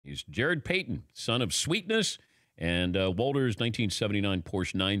He's Jarrett Payton, son of Sweetness, and Walter's 1979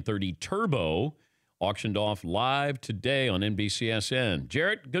 Porsche 930 Turbo, auctioned off live today on NBCSN.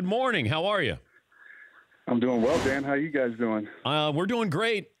 Jarrett, good morning. How are you? I'm doing well, Dan. How you guys doing? We're doing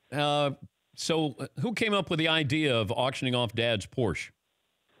great. So who came up with the idea of auctioning off Dad's Porsche?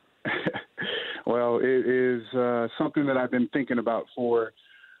 Well, it is something that I've been thinking about for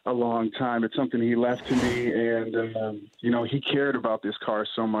a long time. It's something he left to me, and, he cared about this car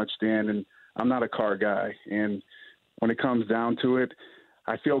so much, Dan, and I'm not a car guy. And when it comes down to it,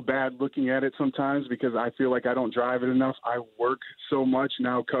 I feel bad looking at it sometimes because I feel like I don't drive it enough. I work so much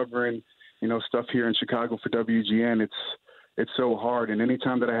now covering, stuff here in Chicago for WGN. It's so hard. And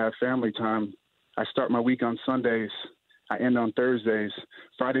anytime that I have family time, I start my week on Sundays. I end on Thursdays.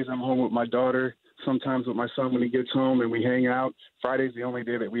 Fridays, I'm home with my daughter, sometimes with my son when he gets home, and we hang out. Friday's the only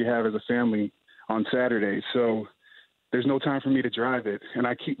day that we have as a family on Saturdays. So there's no time for me to drive it. And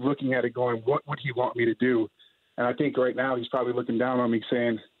I keep looking at it going, what would he want me to do? And I think right now he's probably looking down on me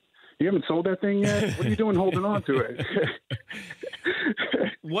saying, you haven't sold that thing yet? What are you doing holding on to it?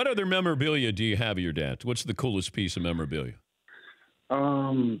 What other memorabilia do you have of your dad's? What's the coolest piece of memorabilia?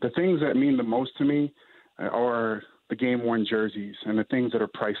 The things that mean the most to me are the game-worn jerseys and the things that are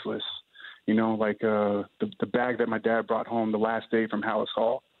priceless. Like the bag that my dad brought home the last day from Hallis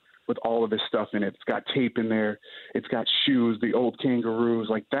Hall with all of his stuff in it. It's got tape in there. It's got shoes, the old kangaroos.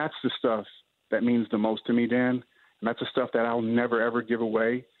 Like, that's the stuff that means the most to me, Dan. And that's the stuff that I'll never, ever give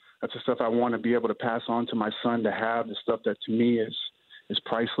away. That's the stuff I want to be able to pass on to my son to have, the stuff that to me is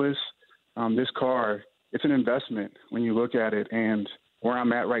priceless. This car, it's an investment when you look at it. And where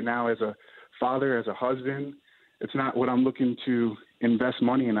I'm at right now as a father, as a husband, it's not what I'm looking to invest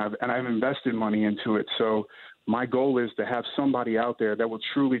money in. I've invested money into it. So my goal is to have somebody out there that will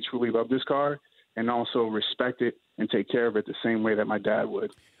truly, truly love this car and also respect it and take care of it the same way that my dad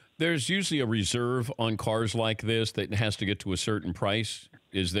would. There's usually a reserve on cars like this that has to get to a certain price.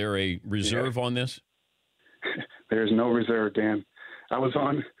 Is there a reserve on this? There's no reserve, Dan. I was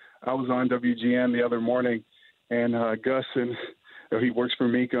on WGN the other morning, and Gus, and he works for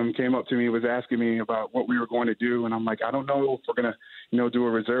Mecum, came up to me, was asking me about what we were going to do, and I'm like, I don't know if we're going to, do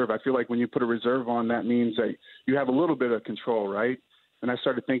a reserve. I feel like when you put a reserve on, that means that you have a little bit of control, right? And I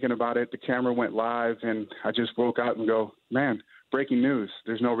started thinking about it. The camera went live, and I just woke up and go, man, breaking news.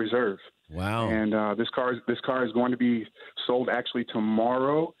 There's no reserve. Wow. And this car is going to be sold actually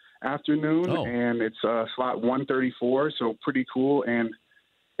tomorrow afternoon, and it's slot 134, so pretty cool. And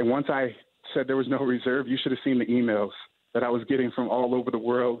once I said there was no reserve, you should have seen the emails that I was getting from all over the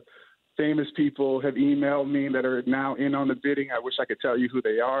world. Famous people have emailed me that are now in on the bidding. I wish I could tell you who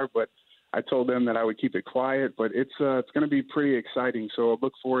they are, but I told them that I would keep it quiet. But it's going to be pretty exciting, so I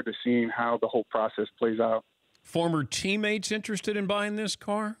look forward to seeing how the whole process plays out. Former teammates interested in buying this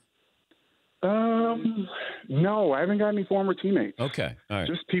car? No, I haven't got any former teammates. Okay, all right.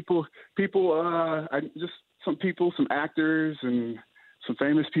 Just people. Just some people, some actors, and some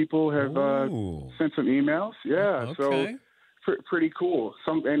famous people have sent some emails. Yeah, okay. So pretty cool.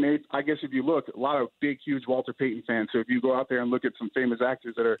 I guess if you look, a lot of big, huge Walter Payton fans. So if you go out there and look at some famous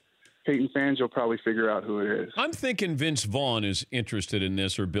actors that are Payton fans, you'll probably figure out who it is. I'm thinking Vince Vaughn is interested in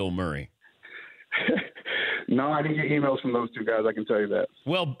this, or Bill Murray. No, I didn't get emails from those two guys, I can tell you that.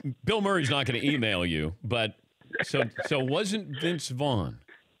 Well, Bill Murray's not going to email you, but so wasn't Vince Vaughn.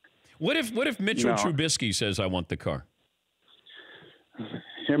 What if Mitchell Trubisky says, I want the car?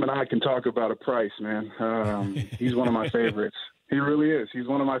 Him and I can talk about a price, man. He's one of my favorites. He really is. He's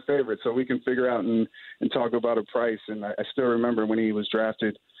one of my favorites. So we can figure out and talk about a price. And I still remember when he was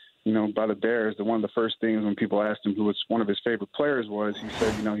drafted, by the Bears, one of the first things when people asked him who one of his favorite players was, he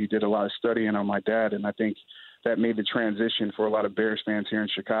said, he did a lot of studying on my dad. And I think that made the transition for a lot of Bears fans here in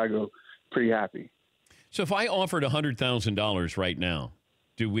Chicago pretty happy. So if I offered $100,000 right now,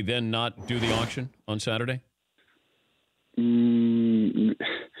 do we then not do the auction on Saturday? You're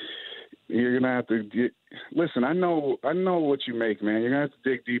going to have to listen, I know what you make, man. You're going to have to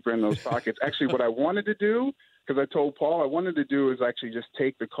dig deeper in those pockets. Actually, what I wanted to do, because I told Paul I wanted to do is actually just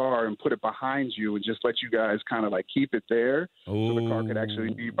take the car and put it behind you and just let you guys kind of like keep it there so the car could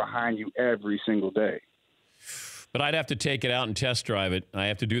actually be behind you every single day. But I'd have to take it out and test drive it. I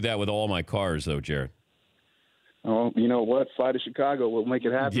have to do that with all my cars, though, Jarrett. Oh, you know what? Fly to Chicago. We'll make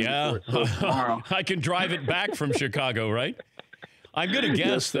it happen. Yeah. Tomorrow. I can drive it back from Chicago, right? I'm going to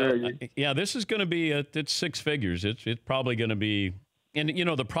guess that. This is going to be it's six figures. It's probably going to be, and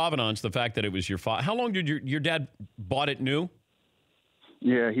the provenance, the fact that it was your father. How long did your dad bought it new?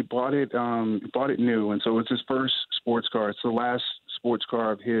 Yeah, he bought it new, and so it's his first sports car. It's the last sports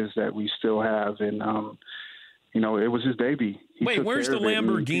car of his that we still have, and it was his baby. Wait, where's the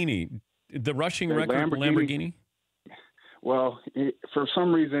Lamborghini? The rushing record Lamborghini? Well, for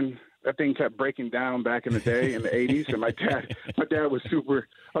some reason, that thing kept breaking down back in the day in the 80s, and my dad was super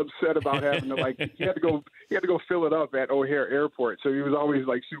upset about having to he had to go fill it up at O'Hare Airport, so he was always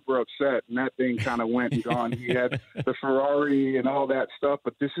super upset, and that thing kind of went and gone. He had the Ferrari and all that stuff,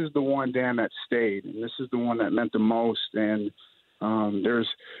 but this is the one, Dan, that stayed, and this is the one that meant the most. And there's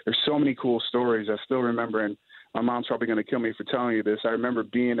so many cool stories I still remember, and my mom's probably going to kill me for telling you this. I remember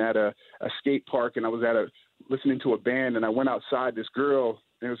being at a skate park, and I was listening to a band, and I went outside. This girl,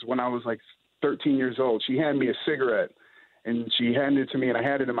 it was when I was 13 years old. She handed me a cigarette, and she handed it to me, and I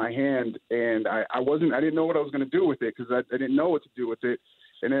had it in my hand, and I didn't know what I was going to do with it because I didn't know what to do with it.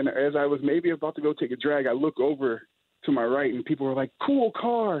 And then as I was maybe about to go take a drag, I look over to my right, and people were like, "Cool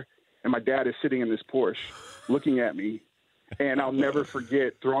car," and my dad is sitting in this Porsche looking at me. And I'll never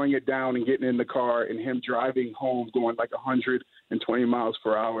forget throwing it down and getting in the car and him driving home going 120 miles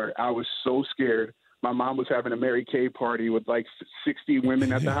per hour. I was so scared. My mom was having a Mary Kay party with 60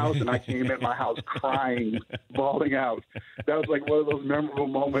 women at the house, and I came in my house crying, bawling out. That was one of those memorable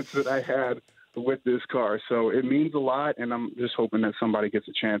moments that I had with this car. So it means a lot, and I'm just hoping that somebody gets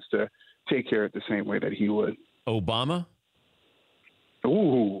a chance to take care of it the same way that he would. Obama?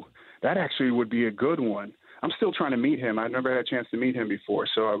 Ooh, that actually would be a good one. I'm still trying to meet him. I've never had a chance to meet him before,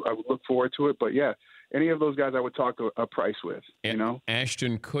 so I would look forward to it. But, yeah, any of those guys I would talk a price with,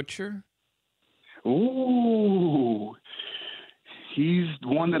 Ashton Kutcher? Ooh, he's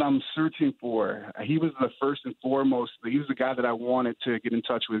one that I'm searching for. He was the first and foremost. He was the guy that I wanted to get in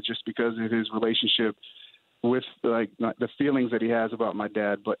touch with just because of his relationship with the feelings that he has about my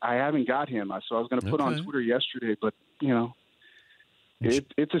dad. But I haven't got him. So I was going to put on Twitter yesterday, but,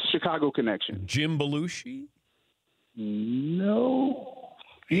 it's a Chicago connection. Jim Belushi? No.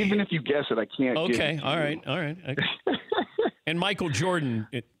 Even if you guess it, I can't get it. Okay, all right. And Michael Jordan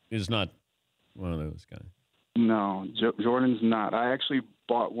is not one of those guys. No, Jordan's not. I actually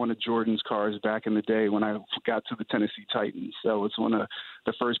bought one of Jordan's cars back in the day when I got to the Tennessee Titans. So it's one of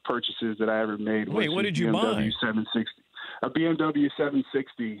the first purchases that I ever made. Wait, what did you buy? A BMW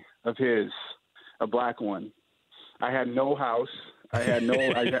 760 of his, a black one. I had no house. I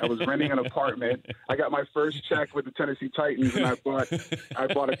was renting an apartment. I got my first check with the Tennessee Titans, and I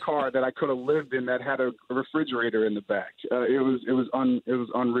bought a car that I could have lived in that had a refrigerator in the back. It was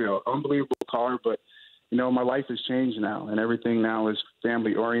unreal, unbelievable car. But my life has changed now, and everything now is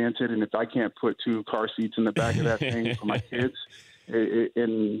family oriented. And if I can't put 2 car seats in the back of that thing for my kids,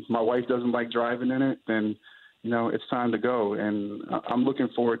 and my wife doesn't like driving in it, then it's time to go. And I'm looking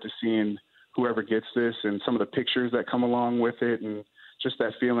forward to seeing whoever gets this and some of the pictures that come along with it, and just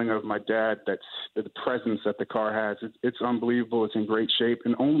that feeling of my dad, that's the presence that the car has. It's unbelievable. It's in great shape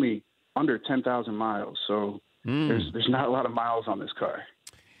and only under 10,000 miles. So there's not a lot of miles on this car.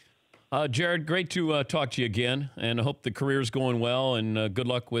 Jarrett, great to talk to you again, and I hope the career's going well, and good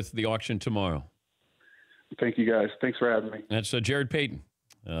luck with the auction tomorrow. Thank you, guys. Thanks for having me. That's Jarrett Payton.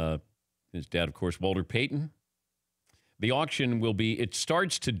 His dad, of course, Walter Payton. The auction it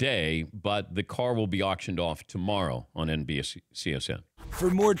starts today, but the car will be auctioned off tomorrow on NBCSN. For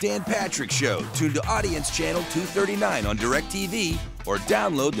more Dan Patrick Show, tune to Audience Channel 239 on DirecTV or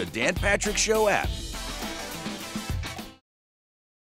download the Dan Patrick Show app.